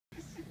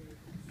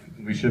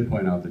We should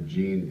point out that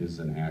Gene is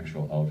an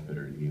actual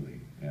outfitter in Ely,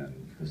 and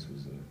this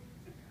was an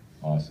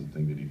awesome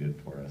thing that he did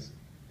for us.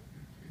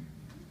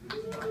 We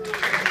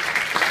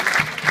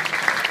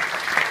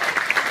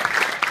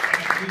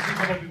see a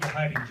couple people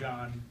hiding,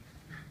 John.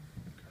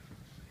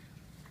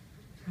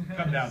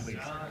 Come down, please.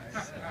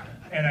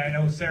 And I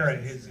know Sarah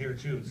is here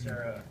too.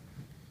 Sarah,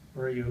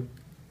 where are you?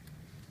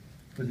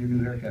 With your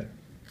new haircut.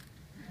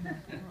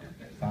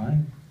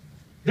 Fine.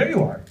 There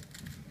you are.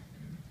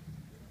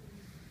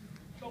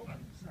 Oh,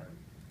 I'm sorry.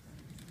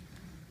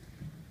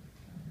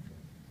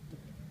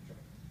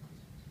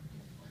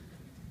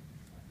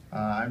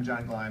 I'm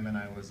John Glyman.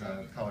 I was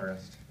a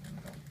colorist.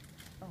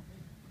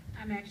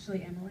 I'm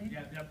actually Emily.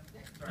 Yep.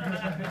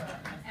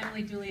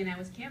 Emily Dooley, and I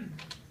was Kim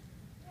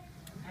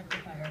at the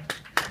fire.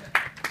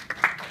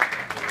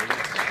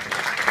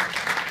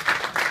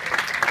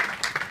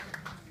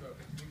 So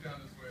move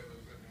down this way a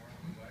little bit more to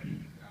the light.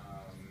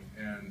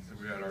 And so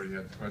we had already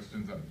had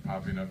questions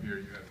popping up here.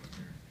 You had one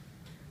here.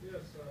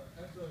 Yes,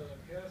 at the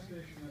gas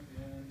station at the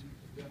end,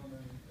 the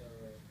gentleman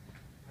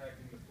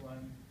packing the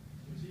phlegm,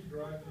 was he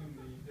driving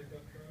the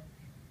pickup truck?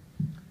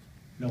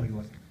 No, he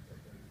wasn't.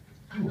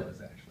 He was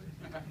actually.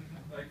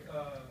 Like,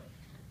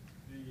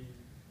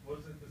 was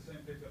it the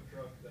same pickup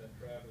truck that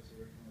Travis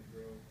originally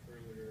drove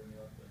earlier in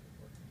the outlet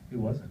department? He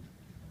wasn't.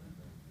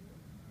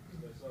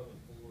 Because I saw the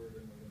Ford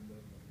in the window.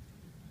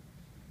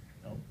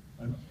 No,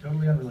 I'm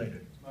totally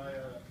unrelated. My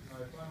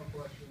final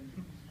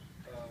question,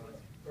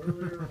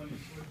 earlier when he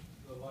switched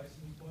the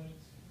license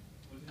plates,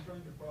 was he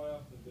trying to pry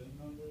off the VIN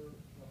number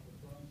off the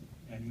front?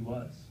 And he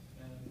was.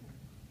 And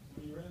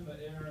when you ran the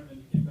errand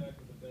and he came back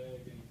with a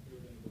bag and he threw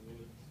it into the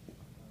woods,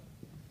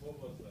 what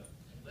was that?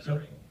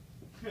 So,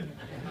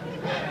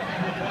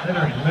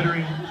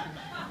 littering.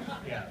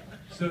 Yeah.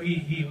 So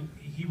he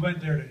went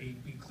there to he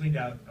cleaned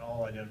out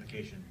all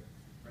identification,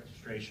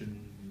 registration,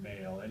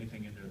 mail,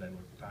 anything in there that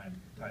would tie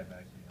back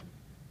to him.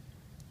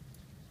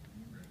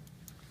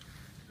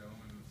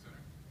 Gentleman in the center.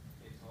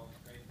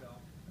 Great film.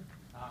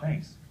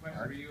 Thanks. Question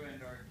Art. for you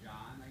and or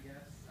John, I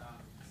guess.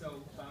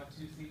 So about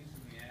 2 scenes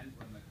from the end,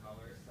 when the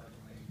color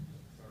suddenly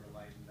sort of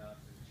lightened up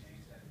and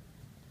changed it,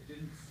 it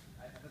didn't.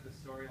 I thought the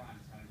storyline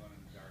was kind of going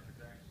in a darker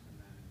direction,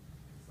 and then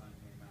the sun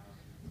came out.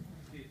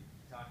 Can you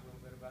talk a little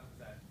bit about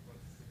that?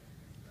 What's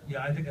significant?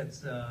 Yeah, I think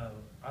that's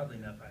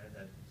oddly enough. I had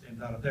that same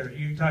thought up there.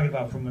 You're talking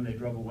about from when they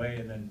drove away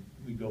and then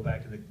we go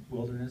back to the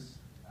wilderness.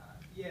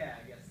 Yeah,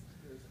 I guess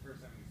it was the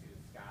first time we see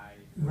the sky.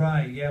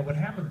 Right. Yeah. What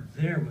happened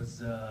there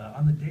was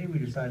on the day we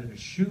decided to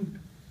shoot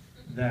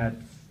that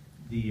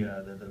the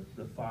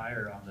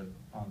fire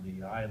on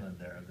the island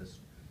there.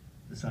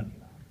 The sun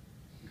came out.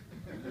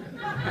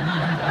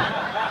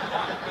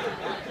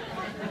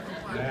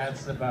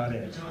 That's about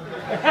it.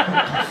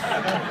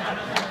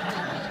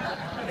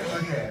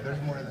 Okay,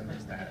 there's more than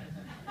just that.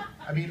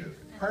 I mean,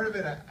 part of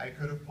it I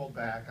could have pulled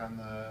back on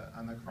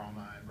the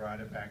chroma and brought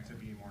it back to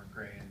be more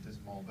gray and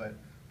dismal, but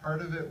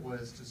part of it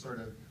was to sort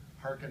of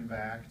harken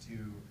back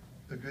to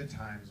the good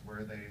times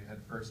where they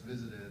had first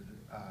visited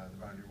the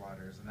Boundary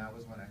Waters, and that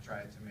was when I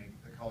tried to make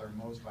the color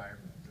most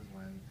vibrant, is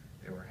when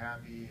they were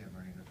happy and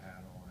learning to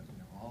paddle, and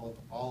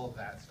all of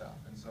that stuff.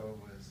 And so it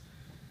was,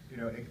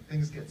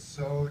 things get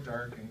so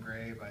dark and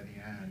gray by the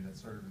end.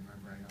 It's sort of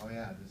remembering, oh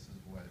yeah, this is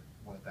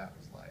what that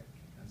was like.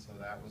 And so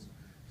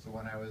so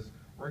when I was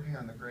working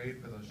on the grade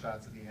for those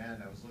shots at the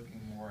end, I was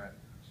looking more at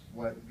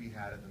what we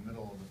had at the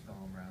middle of the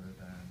film rather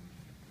than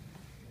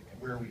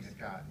where we had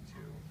gotten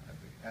to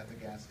at the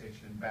gas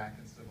station, back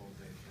in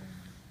civilization,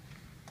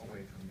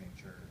 away from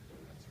nature,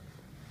 that sort of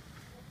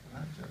thing.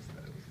 Not just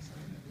that it was a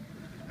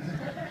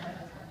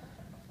sunset.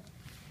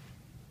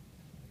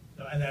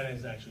 No, and that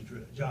is actually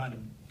true.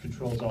 John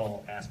controls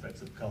all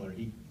aspects of color.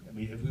 I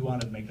mean, if we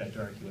wanted to make that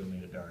dark, he would have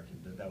made it dark,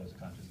 and that was a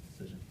conscious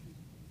decision.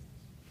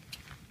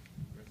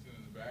 Question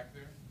in the back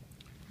there.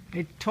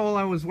 Hey, Toll,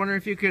 I was wondering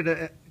if you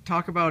could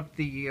talk about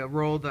the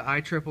role the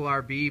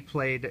IRRB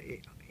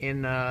played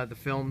in the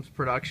film's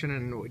production,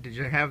 and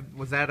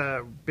was that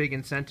a big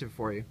incentive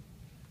for you?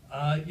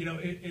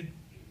 Again,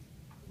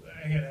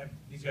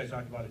 these guys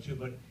talked about it too,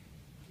 but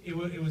it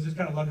was just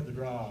kind of luck of the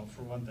draw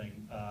for one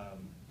thing.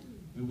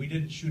 We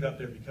didn't shoot up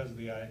there because of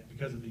the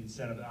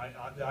incentive.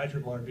 The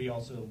IRRB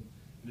also,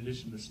 in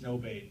addition to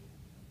snowbait,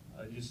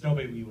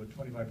 we were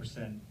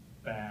 25%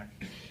 back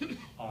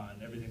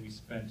on everything we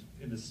spent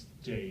in the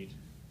state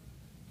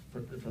for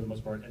the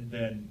most part, and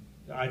then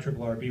the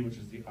IRRB, which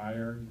is the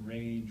Iron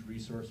Range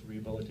Resource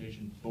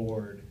Rehabilitation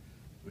Board,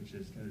 which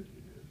is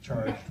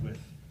charged with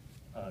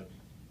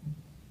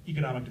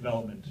economic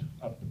development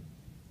up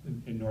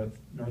in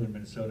northern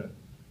Minnesota.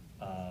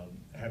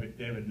 They have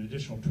an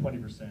additional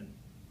 20%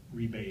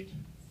 rebate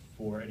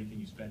for anything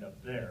you spend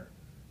up there.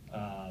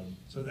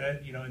 So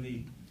that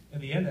in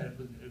the end, that had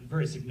a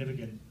very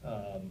significant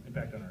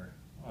impact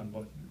on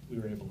what we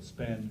were able to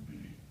spend,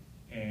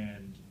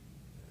 and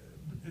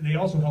they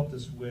also helped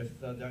us with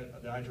the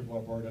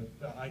IRRB board.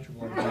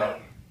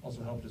 IRRB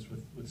also helped us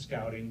with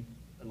scouting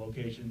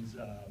locations.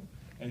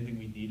 Anything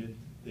we needed,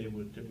 we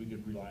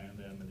could rely on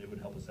them, and they would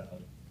help us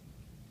out.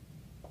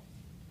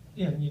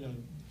 Yeah,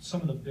 and some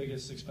of the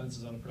biggest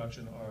expenses on a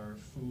production are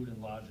food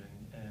and lodging,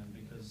 and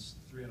because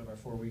 3 out of our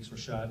 4 weeks were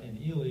shot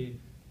in Ely,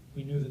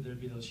 we knew that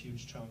there'd be those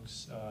huge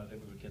chunks that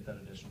we would get that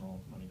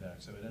additional money back.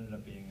 So it ended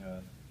up being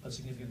a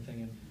significant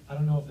thing. And I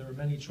don't know if there were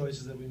many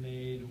choices that we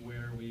made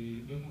where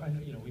we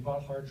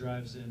bought hard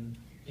drives in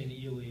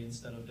Ely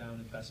instead of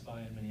down at Best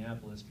Buy in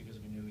Minneapolis because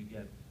we knew we'd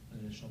get an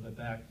additional bit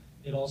back.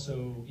 It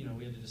also,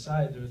 we had to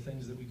decide there are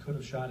things that we could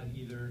have shot in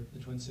either the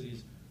Twin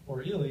Cities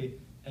or Ely,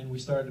 and we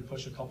started to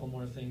push a couple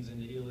more things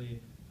into Ely,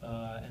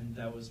 and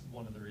that was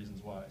one of the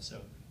reasons why.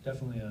 So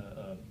definitely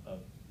a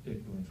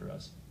big boon for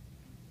us.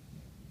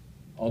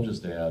 I'll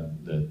just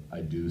add that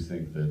I do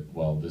think that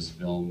while this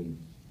film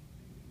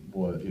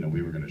was,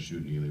 we were going to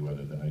shoot in Ely,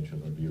 whether the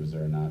IRB was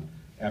there or not,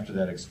 after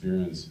that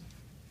experience,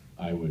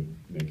 I would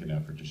make an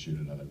effort to shoot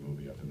another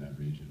movie up in that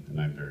region,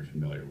 and I'm very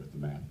familiar with the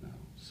map now.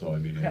 So I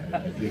mean,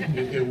 I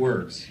think it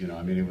works.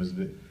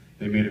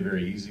 They made it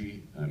very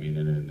easy. I mean,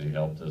 and they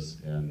helped us,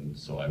 and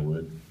so I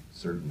would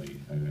certainly.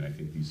 I mean, I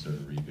think these sort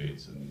of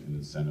rebates and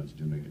incentives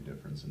do make a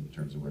difference in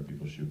terms of where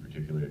people shoot,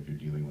 particularly if you're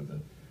dealing with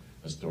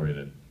a story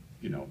that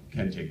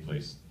can take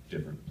place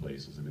different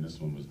places. I mean, this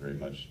one was very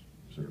much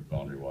sort of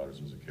Boundary Waters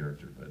was a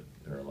character, but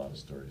there are a lot of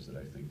stories that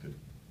I think could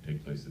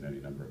take place in any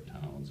number of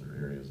towns or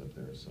areas up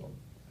there. So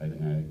I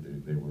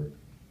think they work.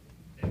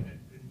 And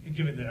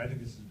given that I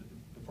think this is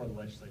before the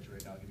legislature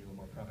right now, I'll give you a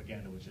little more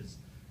propaganda, which is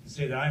to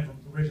say that I'm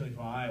originally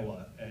from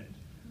Iowa, and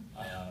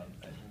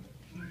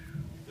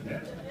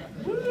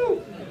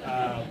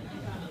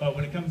but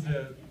when it comes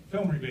to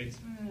film rebates,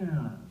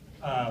 and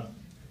I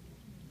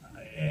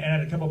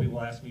had a couple of people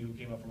ask me who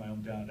came up from my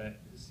hometown to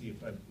see if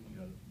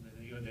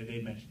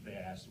they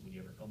asked, would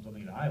you ever film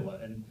something in Iowa?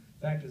 And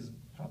the fact is,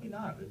 probably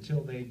not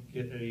until they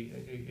get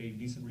a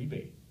decent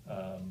rebate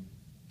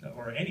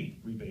or any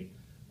rebate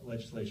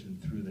legislation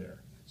through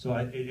there. So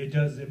it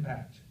does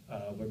impact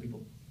where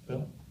people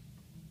film.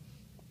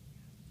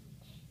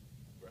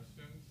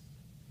 Questions?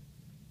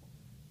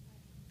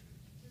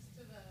 Just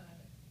to the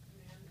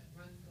man that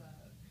runs the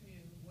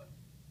canoe,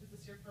 is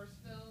this your first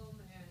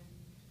film,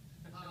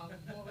 and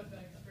what was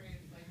that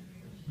experience like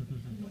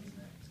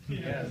for you?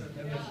 Yes,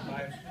 it was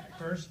my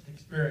first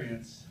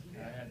experience. I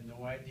had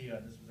no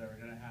idea this was ever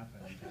going to happen.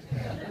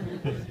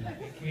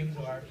 They came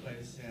to our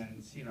place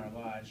and seen our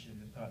lodge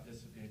and they thought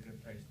this would be a good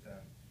place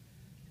to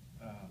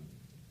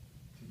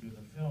do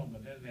the film.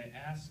 But then they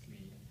asked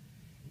me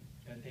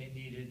that they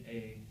needed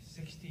a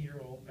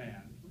 60-year-old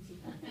man,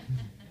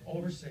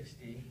 over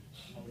 60,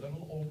 a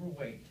little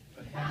overweight,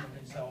 but handled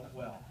himself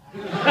well.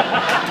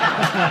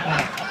 That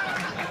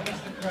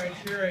was the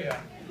criteria.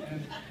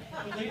 And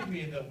believe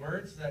me, the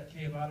words that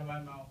came out of my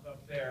mouth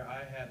up there,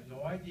 I had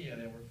no idea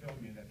they were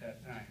filming at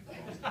that time.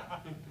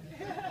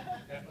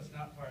 That was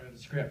not part of the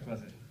script,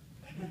 was it?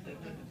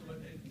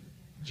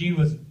 Gene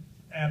was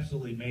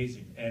absolutely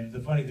amazing, and the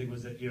funny thing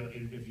was that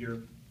if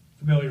you're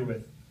familiar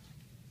with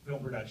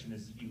film production,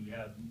 is you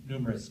have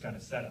numerous kind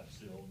of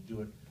setups. You'll do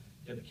it,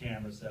 get the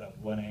camera set up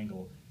one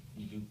angle,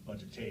 you do a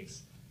bunch of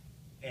takes,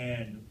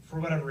 and for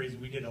whatever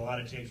reason, we did a lot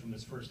of takes from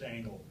this first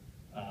angle,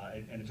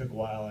 and it took a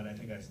while, and I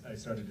think I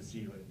started to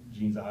see like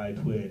Gene's eye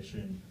twitch,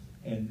 and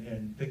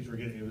things were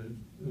getting.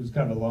 It was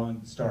kind of a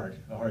long start,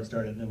 a hard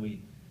start, and then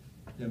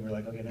we're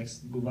like, okay,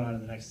 move on to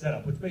the next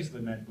setup, which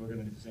basically meant we're going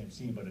to do the same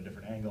scene but a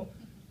different angle.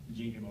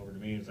 Gene came over to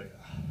me and was like,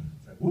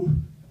 whoo,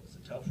 that was a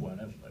tough one.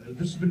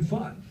 This has been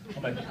fun.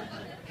 I'm like,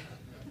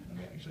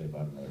 actually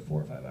about another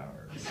 4 or 5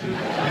 hours. I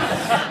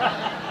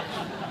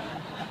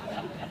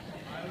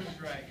was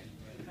dragging.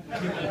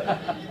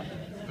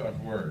 Tough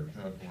work.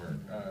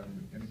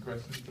 Any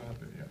questions about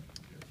it? Yeah.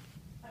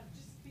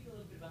 Just speak a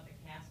little bit about the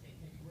casting.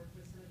 Have you worked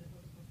with some of the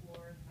folks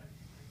before?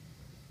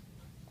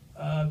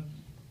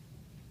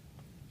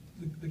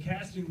 The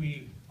casting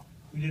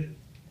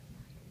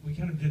we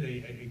kind of did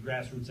a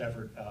grassroots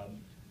effort,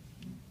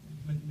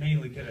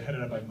 mainly kind of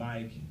headed up by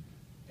Mike,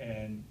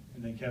 and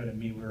then Kevin and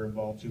me were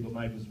involved too. But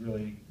Mike was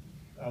really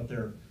out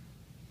there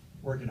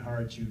working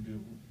hard to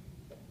do.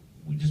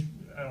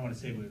 I don't want to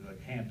say we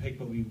like handpicked,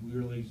 but we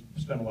really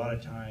spent a lot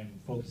of time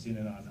focusing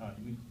in on.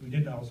 We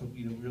didn't also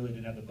we really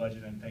didn't have the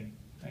budget, and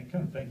I'm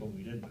kind of thankful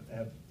we didn't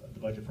have the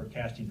budget for a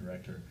casting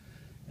director,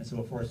 and so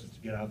it forced us to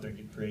get out there,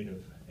 get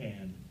creative,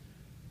 and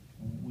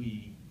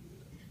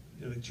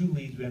the 2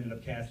 leads we ended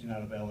up casting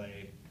out of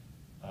LA,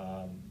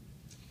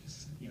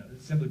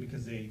 simply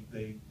because they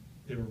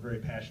were very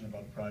passionate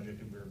about the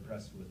project, and we were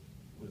impressed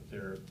with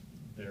their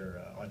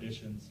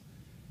auditions,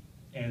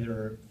 and they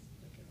were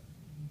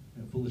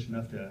foolish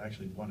enough to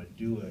actually want to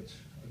do it,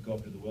 go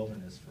up to the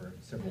wilderness for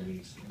several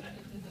weeks.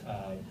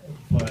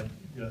 But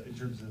in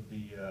terms of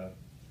the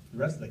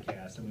rest of the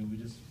cast, I mean, we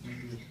were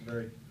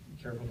very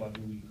careful about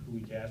who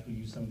we cast. We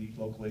used some of the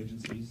local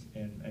agencies,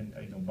 and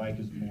I know Mike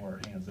is more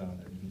hands-on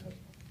there. You can talk.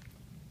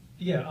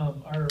 Yeah,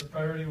 our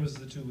priority was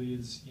the 2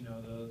 leads.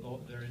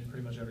 They're in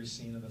pretty much every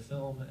scene of the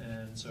film,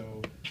 and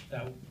so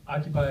that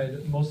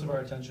occupied most of our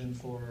attention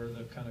for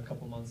the kind of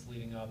couple months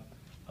leading up.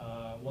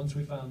 Once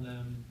we found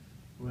them,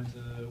 we went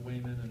to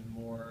Wayman and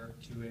Moore,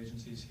 2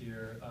 agencies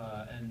here,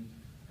 and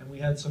And we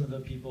had some of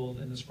the people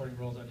in the supporting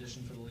roles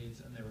audition for the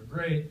leads, and they were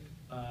great,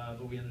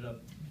 but we ended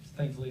up,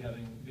 thankfully,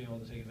 being able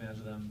to take advantage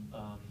of them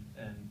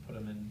and put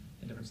them in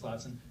different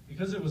slots. And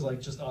because it was like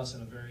just us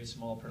and a very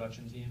small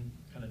production team,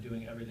 kind of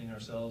doing everything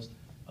ourselves,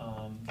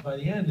 by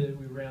the end,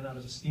 we ran out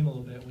of steam a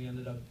little bit. We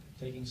ended up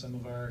taking some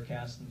of our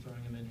cast and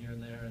throwing them in here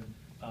and there.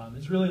 And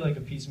it's really like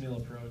a piecemeal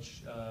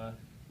approach.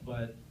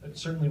 But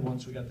certainly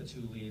once we got the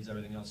 2 leads,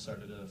 everything else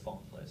started to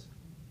fall in place.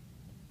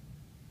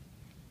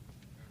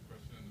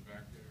 Question in the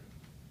back there.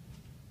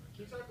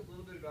 Can you talk a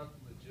little bit about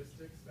the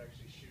logistics of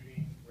actually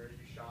shooting, where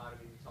you shot? I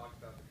mean, you talked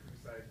about the crew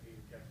size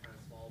being kept kind of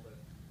small, but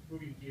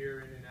moving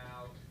gear in and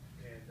out,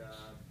 and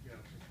you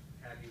know, just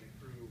having a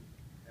crew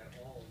at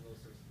all in those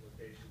sorts of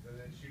locations, and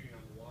then shooting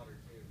on the water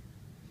too.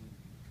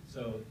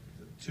 So,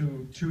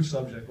 two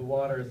subject. The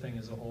water thing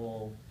is a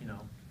whole,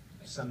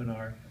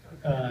 seminar.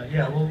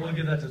 Yeah, we'll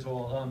get that to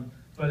Toll.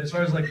 But as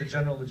far as like the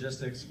general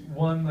logistics,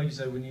 one, like you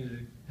said, we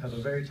needed to have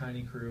a very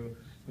tiny crew.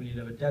 We need to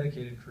have a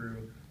dedicated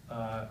crew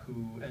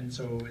and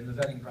so in the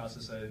vetting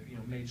process, I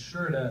made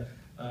sure to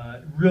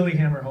really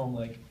hammer home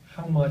like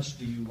how much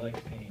do you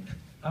like pain,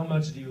 how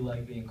much do you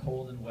like being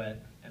cold and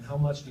wet, and how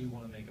much do you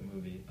want to make a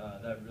movie?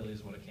 That really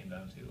is what it came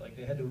down to. Like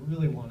they had to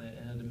really want it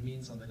and it had to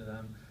mean something to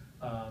them.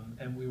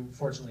 And we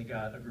fortunately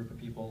got a group of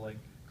people like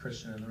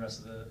Christian and the rest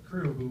of the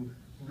crew who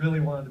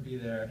really wanted to be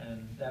there,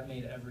 and that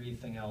made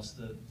everything else,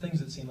 the things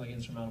that seemed like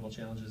insurmountable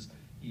challenges,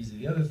 easy.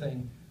 The other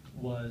thing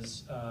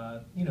was,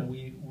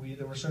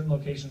 there were certain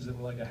locations that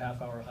were like a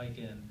half-hour hike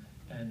in,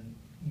 and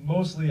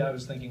mostly I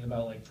was thinking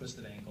about like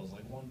twisted ankles,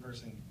 like one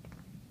person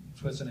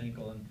twists an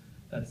ankle, and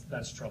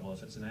that's trouble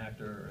if it's an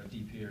actor or a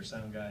DP or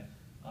sound guy.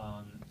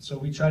 So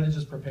we tried to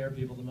just prepare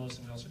people the most,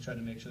 and we also tried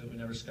to make sure that we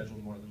never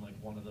scheduled more than like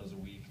one of those a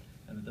week,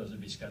 and that those would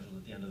be scheduled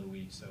at the end of the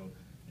week. So,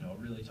 a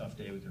really tough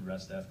day, we could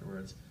rest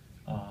afterwards.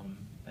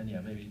 And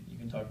yeah, maybe you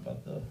can talk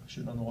about the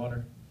shooting on the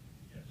water.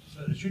 Yeah.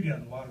 So the shooting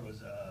on the water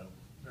was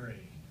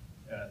very,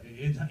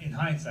 in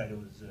hindsight, it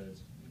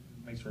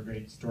makes for a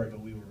great story, but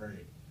we were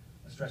very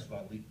stressed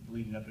about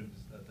leading up to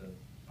the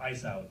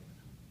ice out.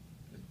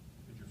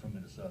 If you're from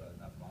Minnesota,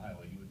 not from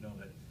Iowa, you would know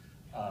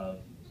that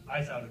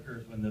ice out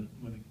occurs when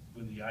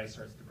the ice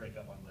starts to break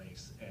up on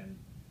lakes, and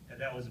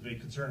that was a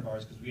big concern of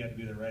ours because we had to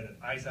be there right at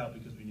ice out,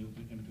 because we knew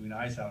in between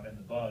ice out and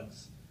the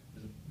bugs,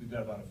 we've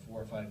got about a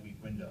 4 or 5 week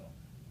window.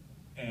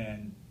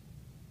 And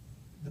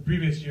the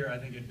previous year, I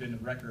think it had been a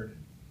record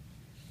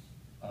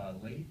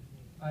late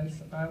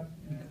ice out,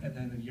 and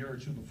then a year or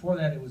two before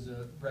that, it was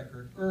a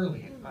record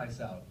early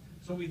ice out.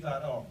 So we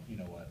thought, oh, you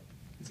know what,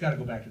 it's got to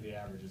go back to the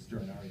averages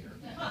during our year.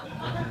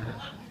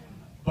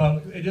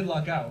 But it did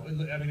luck out. I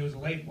mean, it was a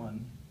late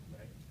one,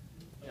 right?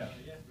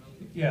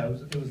 Yeah,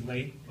 it was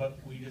late, but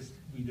we just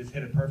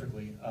hit it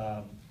perfectly.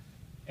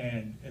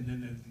 And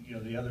then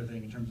the other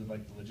thing in terms of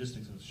like the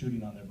logistics of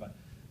shooting on there, but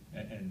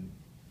and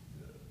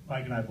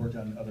Mike and I have worked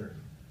on other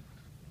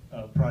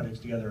projects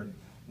together, and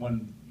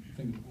one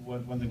thing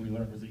we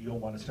learned was that you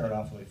don't want to start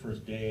off like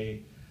first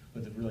day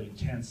with a really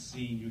intense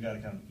scene. You got to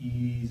kind of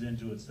ease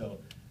into it. So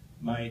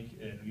Mike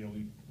and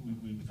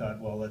we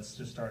thought, well, let's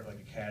just start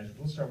like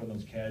let's start with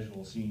those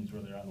casual scenes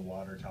where they're on the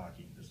water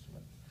talking.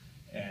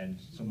 And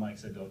so Mike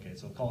said, okay,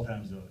 so call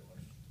time's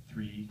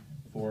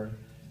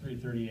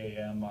 3:30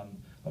 a.m. on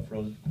a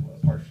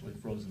partially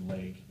frozen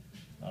lake.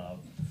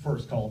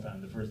 First call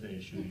time, the first day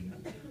of shooting,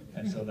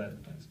 and so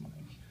thanks, Mike.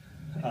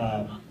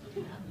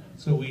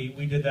 So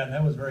we did that, and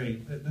that was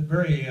very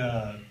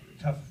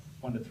tough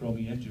one to throw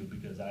me into,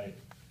 because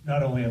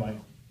not only am I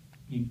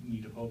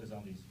need to focus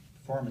on these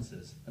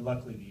performances, and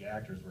luckily the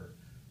actors were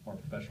more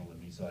professional than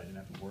me, so I didn't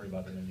have to worry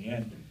about them in the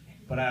end.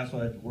 But I also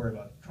had to worry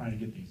about trying to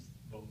get these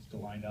boats to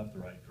line up the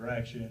right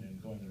direction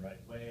and going the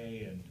right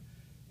way,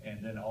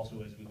 and then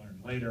also, as we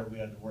learned later, we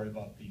had to worry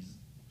about these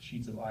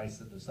sheets of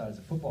ice at the size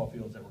of football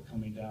fields that were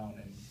coming down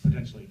and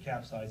potentially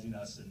capsizing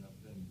us, and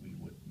we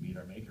would meet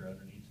our maker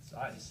underneath this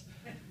ice.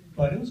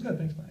 But it was good.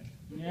 Thanks, Mike.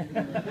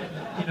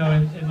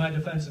 In my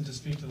defense, and to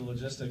speak to the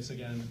logistics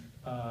again,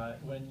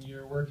 when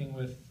you're working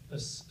with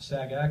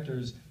SAG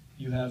actors,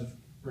 you have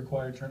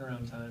required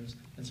turnaround times,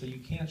 and so you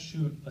can't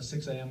shoot a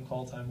 6 a.m.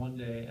 call time one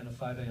day and a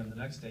 5 a.m. the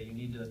next day. You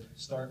need to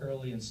start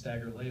early and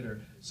stagger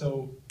later.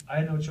 So I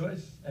had no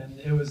choice, and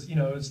it was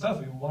tough.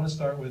 We want to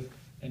start with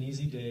an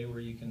easy day where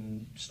you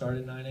can start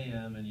at 9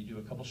 a.m. and you do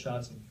a couple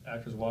shots of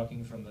actors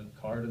walking from the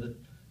car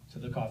to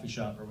the coffee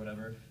shop or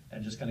whatever,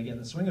 and just kind of get in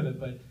the swing of it.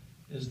 But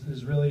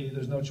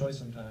there's no choice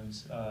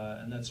sometimes,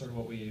 and that's sort of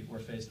what we were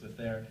faced with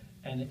there.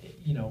 And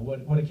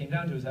what it came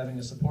down to is having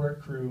a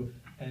support crew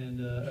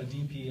and a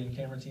DP and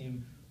camera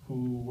team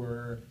who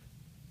were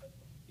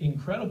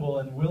incredible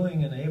and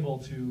willing and able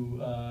to,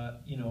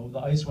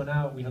 the ice went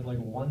out. We had like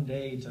 1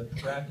 day to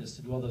practice,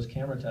 to do all those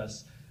camera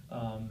tests.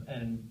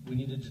 And we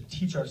needed to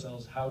teach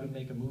ourselves how to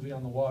make a movie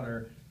on the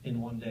water in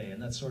 1 day. And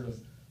that's sort of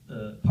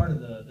the part of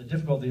the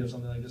difficulty of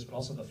something like this, but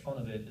also the fun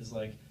of it is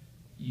like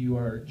you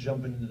are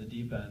jumping into the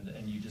deep end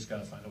and you just got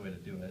to find a way to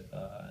do it.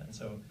 And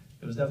so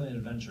it was definitely an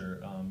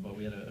adventure, but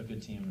we had a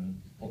good team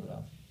and pulled it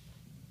off.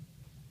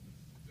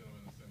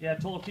 Gentleman in the center. Yeah,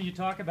 Toll, can you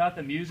talk about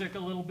the music a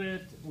little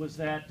bit? Was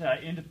that,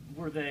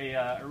 were they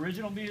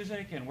original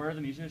music, and where are the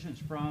musicians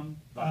from?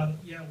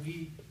 Yeah,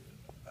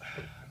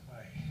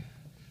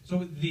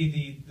 so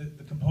the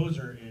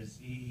composer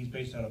he's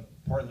based out of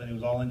Portland. It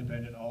was all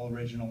independent, all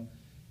original,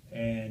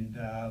 and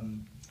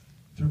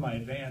through my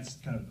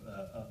advanced kind of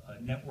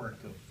a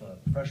network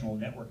of professional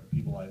network of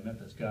people, I met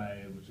this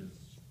guy, which is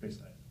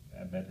basically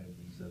I met him.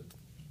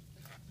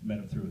 Met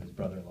him through his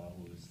brother-in-law,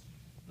 who is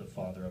the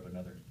father of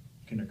another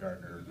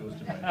kindergartner who goes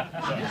to my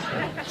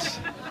son's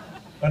school.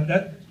 But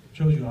that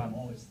shows you how I'm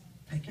always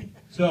thinking.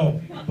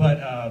 So,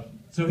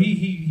 so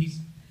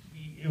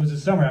it was a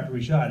summer after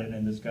we shot it,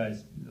 and this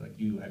guy's like,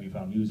 have you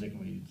found music?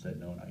 And we said,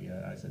 no, not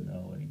yet. I said,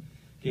 no. And he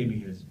gave me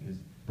his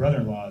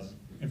brother-in-law's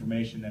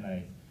information, and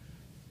I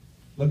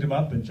looked him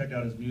up and checked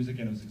out his music,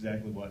 and it was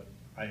exactly what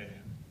I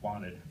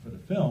wanted for the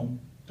film.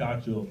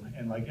 Talked to him,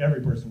 and like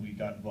every person we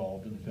got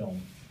involved in the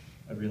film,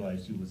 I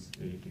realized he was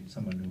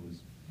someone who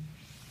was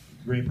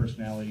great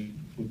personality,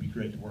 would be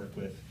great to work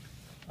with.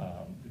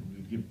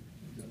 We'd give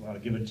a lot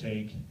of give and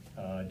take.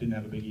 Didn't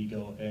have a big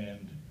ego,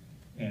 and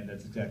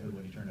that's exactly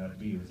what he turned out to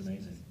be. It was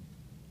amazing.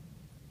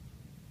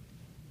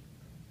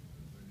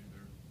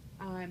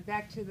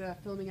 Back to the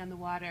filming on the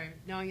water,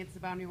 knowing it's the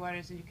Boundary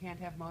Waters and you can't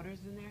have motors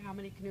in there. How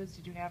many canoes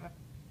did you have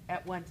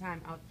at one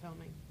time out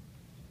filming?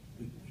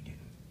 We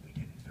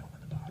didn't film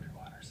in the Boundary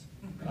Waters.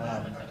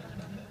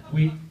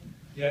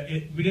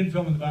 We didn't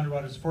film in the Boundary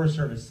Waters. Forest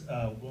Service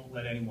won't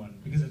let anyone,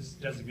 because it's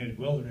designated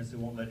wilderness, they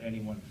won't let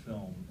anyone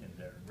film in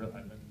there.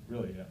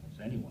 Really,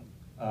 anyone.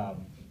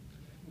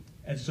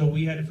 And so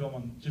we had to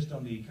film just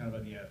on the kind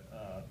of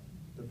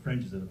the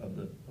fringes of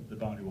the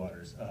Boundary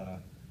Waters.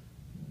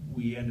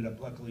 We ended up,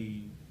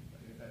 luckily,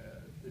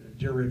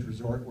 Deer Ridge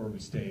Resort, where we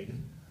stayed.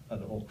 The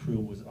whole crew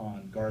was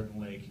on Garden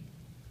Lake,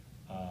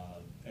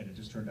 and it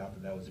just turned out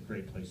that was a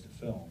great place to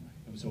film.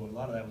 And so a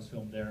lot of that was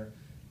filmed there.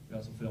 We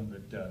also filmed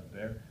at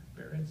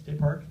Bear Head State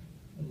Park,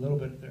 a little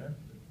bit there,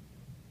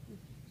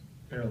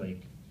 Bear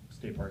Lake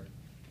State Park,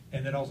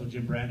 and then also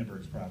Jim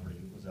Brandenburg's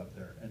property was up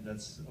there, and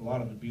that's a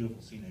lot of the beautiful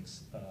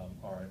scenics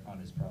are on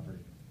his property.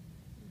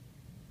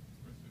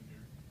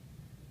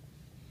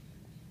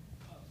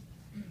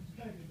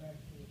 Kind of get back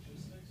to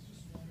logistics,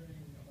 just wondering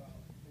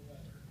about the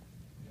weather.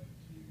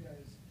 Do you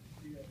guys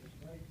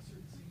write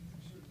certain scenes for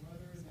certain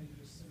weather, and then you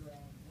just sit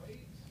around and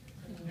wait?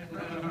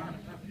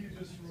 Or do you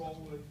just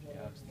roll with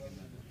whatever the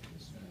weather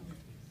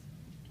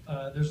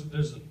is?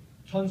 There's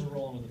tons of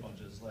rolling with the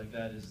punches, like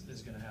that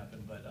is going to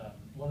happen. But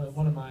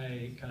one of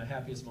my kind of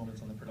happiest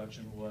moments on the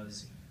production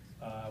was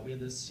we had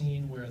this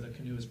scene where the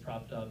canoe is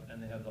propped up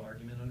and they have the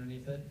argument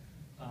underneath it.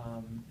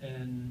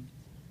 And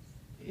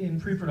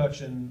in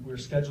pre-production, we were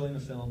scheduling the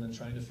film and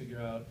trying to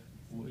figure out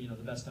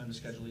the best time to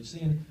schedule each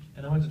scene.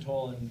 And I went to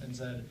Toll and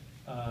said,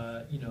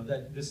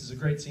 that this is a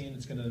great scene.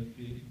 It's going to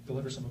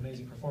deliver some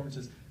amazing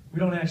performances. We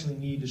don't actually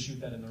need to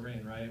shoot that in the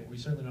rain, right? We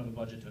certainly don't have a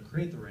budget to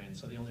create the rain,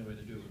 so the only way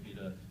to do it would be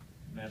to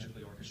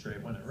magically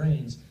orchestrate when it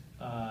rains.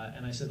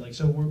 And I said,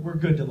 so we're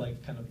good to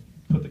kind of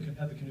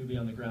have the canoe be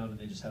on the ground and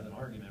they just have an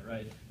argument,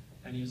 right?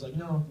 And he was like,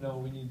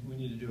 no, we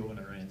need to do it when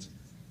it rains.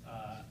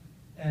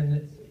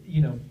 And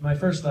my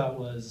first thought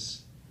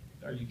was,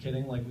 are you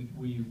kidding? Like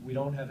we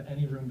don't have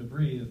any room to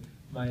breathe.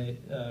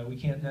 We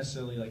can't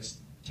necessarily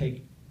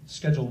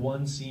schedule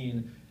one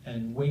scene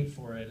and wait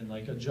for it and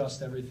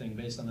adjust everything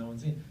based on that one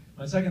scene.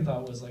 My second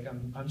thought was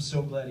I'm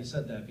so glad he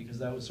said that, because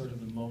that was sort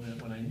of the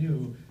moment when I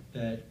knew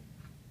that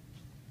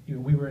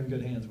we were in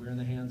good hands. We were in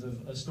the hands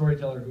of a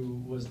storyteller who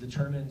was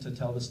determined to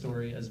tell the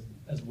story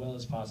as well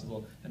as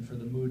possible, and for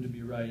the mood to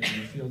be right and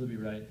the feel to be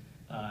right.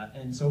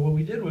 And so what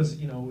we did was,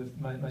 with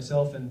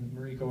myself and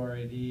Mariko, our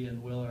AD,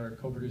 and Will, our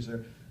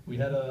co-producer, we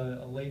had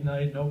a late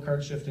night, no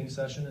card shifting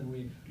session, and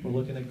we were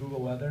looking at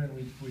Google Weather, and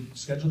we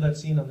scheduled that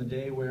scene on the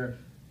day where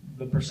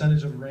the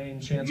percentage of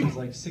rain chance was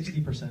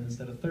 60%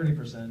 instead of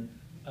 30%.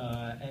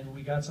 And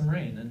we got some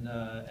rain,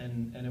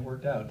 and it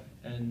worked out.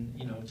 And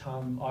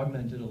Tom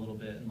augmented a little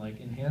bit and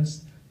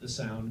enhanced the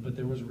sound, but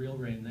there was real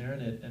rain there,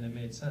 and it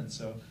made sense.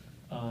 So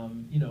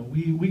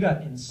we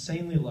got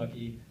insanely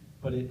lucky,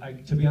 but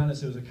to be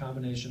honest, it was a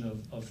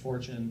combination of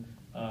fortune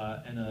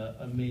and an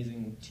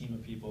amazing team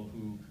of people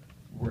who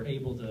were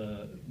able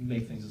to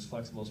make things as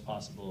flexible as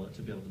possible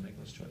to be able to make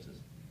those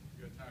choices.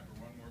 We got time for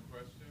one more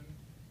question.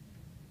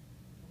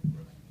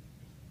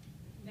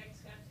 Next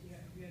steps, you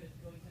got to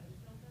go to other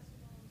film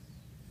festivals?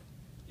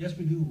 Yes,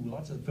 we do.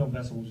 Lots of film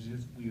festivals.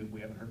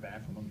 We haven't heard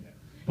back from them yet,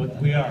 but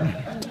we are.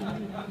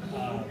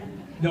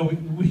 No,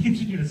 we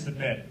continue to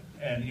submit,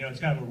 and it's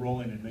kind of a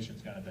rolling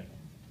admissions kind of thing.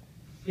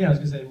 Yeah, I was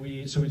gonna say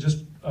we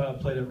just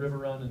played at River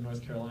Run in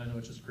North Carolina,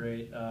 which was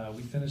great.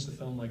 We finished the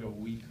film a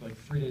week,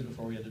 3 days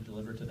before we had to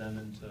deliver to them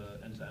and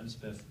to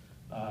MSPIFF.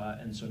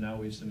 And so now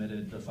we've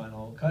submitted the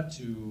final cut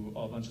to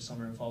a bunch of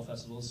summer and fall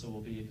festivals. So we'll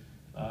be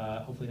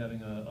hopefully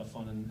having a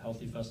fun and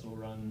healthy festival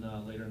run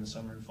later in the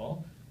summer and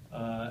fall.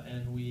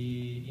 And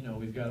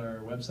we've got our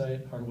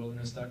website,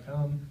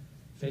 heartofwilderness.com,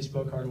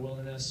 Facebook, Heart of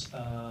Wilderness,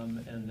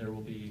 and there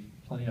will be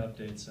plenty of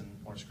updates and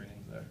more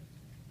screenings there.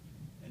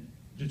 And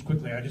just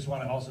quickly, I just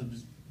want to also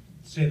just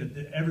say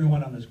that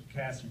everyone on this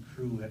cast and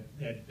crew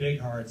had big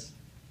hearts,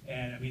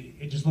 and I mean,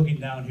 just looking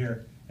down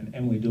here, and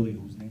Emily Dooley,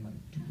 whose name I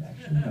do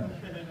actually know,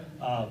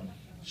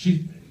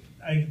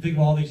 I think of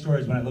all these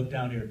stories when I look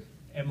down here.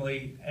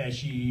 Emily, as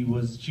she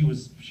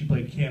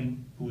played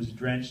Kim, who was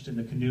drenched in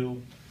the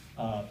canoe,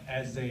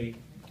 as they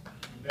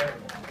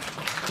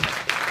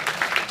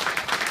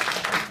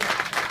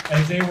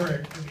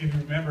were, if you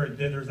remember,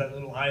 there was that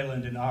little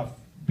island, and off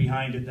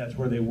behind it, that's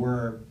where they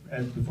were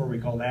before we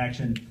called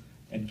action.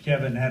 And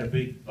Kevin had a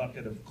big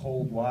bucket of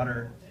cold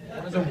water.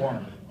 It wasn't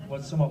warm. It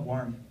was somewhat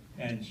warm.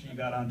 And she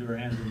got onto her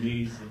hands and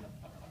knees, and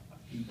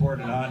he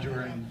poured it onto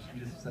her, and she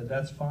just said,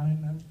 "That's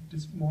fine.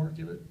 Just more.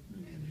 Give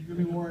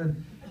me more."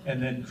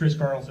 And then Chris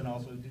Carlson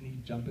also, didn't he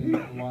jump into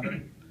the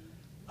water?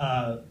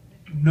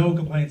 No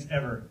complaints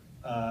ever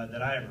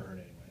that I ever heard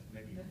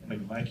anyway.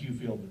 Maybe Mike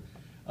Hewfield.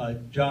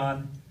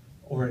 John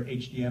over at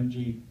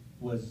HDMG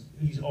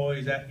he's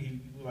always like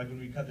when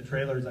we cut the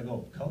trailer, he's like,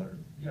 "Oh, color?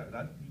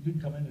 Yeah, you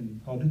could come in and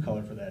I'll do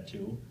color for that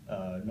too.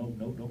 No,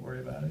 don't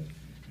worry about it."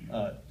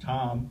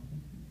 Tom,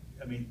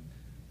 I mean,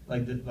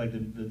 like the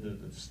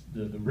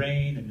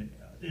rain, and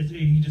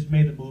he just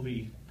made the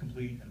movie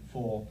complete and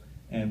full,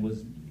 and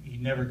he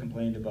never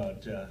complained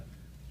about Having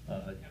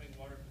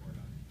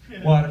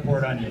water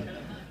poured on you.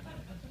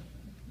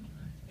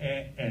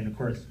 And of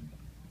course,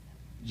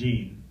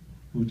 Gene,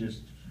 who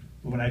just,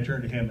 when I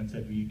turned to him and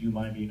said, "Do you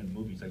mind being in the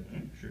movie?" He's like,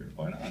 "Sure,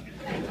 why not?"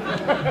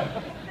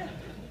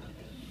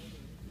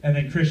 And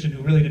then Christian,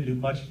 who really didn't do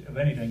much of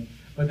anything,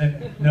 but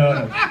then,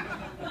 no,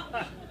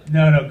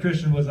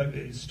 Christian was like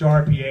a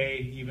star PA,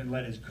 he even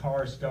let his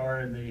car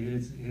star in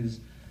his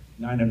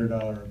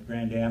 $900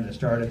 Grand Am that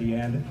started at the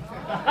end.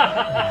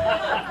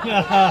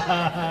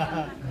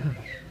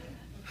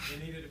 We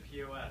needed a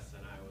POS,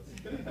 and I was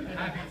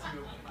happy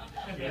to.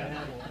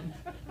 Yeah.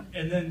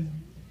 And then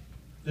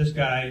this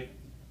guy,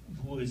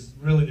 who is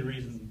really the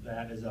reason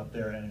that is up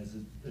there and is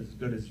as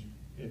good as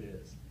it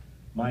is.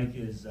 Mike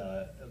is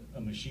a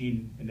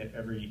machine in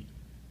every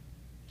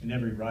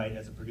right,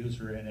 as a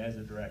producer and as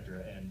a director.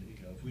 And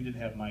if we didn't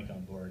have Mike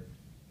on board,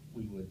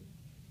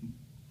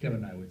 Kevin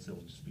and I would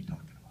still just be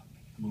talking about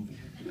making a movie.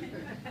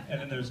 And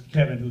then there's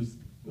Kevin, who's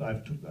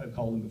I've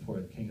called him before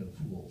the king of the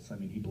fools. I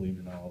mean, he believed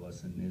in all of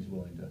us and is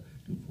willing to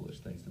do foolish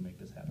things to make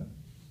this happen.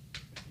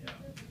 Yeah.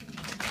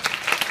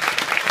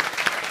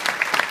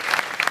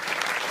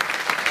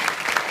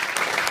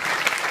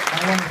 I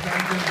want to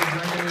thank them for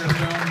bringing their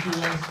film to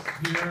us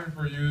here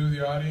for you,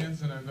 the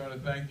audience, and I want to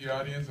thank the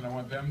audience, and I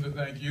want them to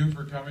thank you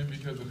for coming,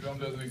 because the film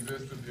doesn't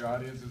exist if the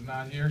audience is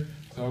not here.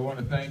 So I want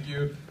to thank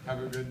you.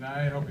 Have a good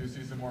night. Hope you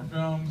see some more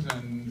films,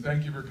 and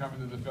thank you for coming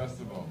to the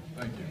festival.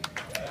 Thank you.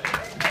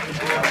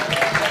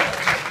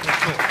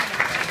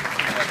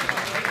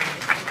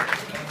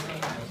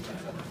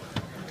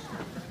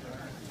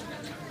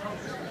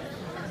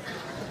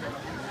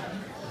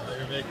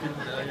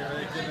 Now you're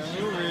making a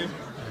movie.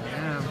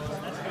 Yeah.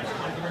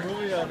 Making a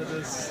movie out of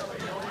this.